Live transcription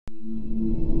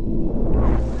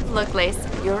Look,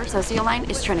 Lace, your socio line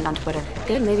is trending on Twitter.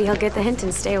 Good, maybe he'll get the hint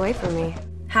and stay away from me.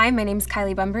 Hi, my name's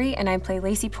Kylie Bunbury, and I play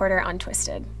Lacey Porter on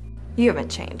Twisted. You haven't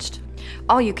changed.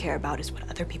 All you care about is what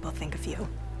other people think of you.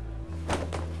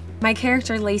 My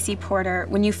character, Lacey Porter,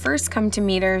 when you first come to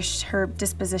meet her, her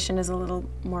disposition is a little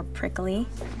more prickly.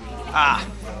 Ah,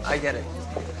 I get it.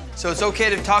 So it's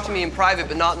okay to talk to me in private,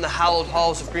 but not in the hallowed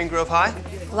halls of Green Grove High?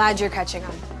 Glad you're catching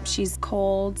on. She's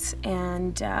cold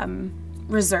and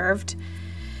reserved.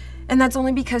 And that's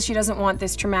only because she doesn't want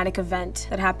this traumatic event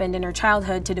that happened in her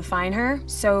childhood to define her.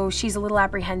 So she's a little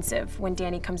apprehensive when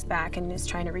Danny comes back and is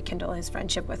trying to rekindle his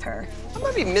friendship with her. I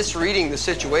might be misreading the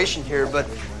situation here, but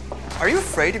are you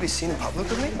afraid to be seen in public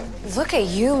with me? Look at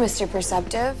you, Mr.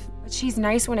 Perceptive. But she's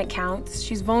nice when it counts.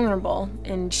 She's vulnerable,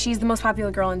 and she's the most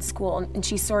popular girl in school, and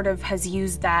she sort of has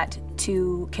used that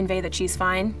to convey that she's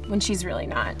fine when she's really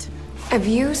not. Have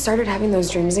you started having those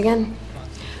dreams again?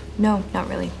 No, not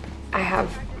really. I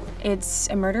have. It's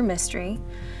a murder mystery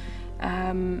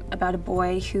about a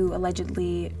boy who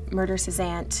allegedly murders his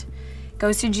aunt,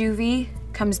 goes to juvie,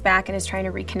 comes back and is trying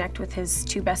to reconnect with his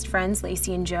two best friends,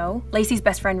 Lacey and Joe. Lacey's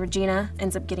best friend, Regina,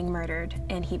 ends up getting murdered,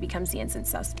 and he becomes the innocent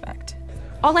suspect.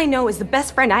 All I know is the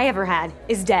best friend I ever had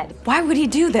is dead. Why would he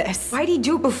do this? Why'd he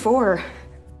do it before?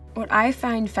 What I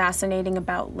find fascinating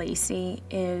about Lacey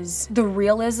is the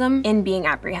realism in being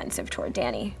apprehensive toward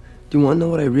Danny. Do you want to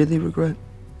know what I really regret?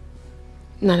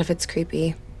 Not if it's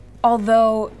creepy.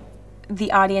 Although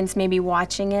the audience may be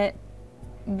watching it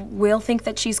will think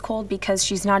that she's cold because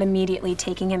she's not immediately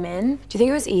taking him in. Do you think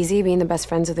it was easy being the best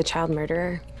friends of the child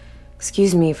murderer?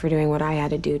 Excuse me for doing what I had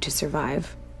to do to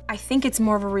survive. I think it's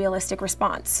more of a realistic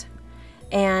response.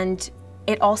 And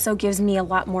it also gives me a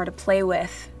lot more to play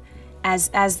with as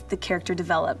the character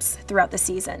develops throughout the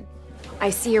season.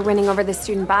 I see you're winning over the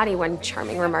student body one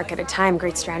charming remark at a time.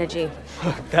 Great strategy.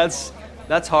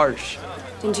 That's harsh.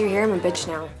 Didn't you hear? I'm a bitch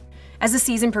now. As the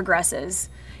season progresses,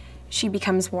 she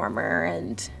becomes warmer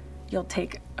and you'll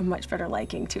take a much better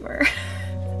liking to her.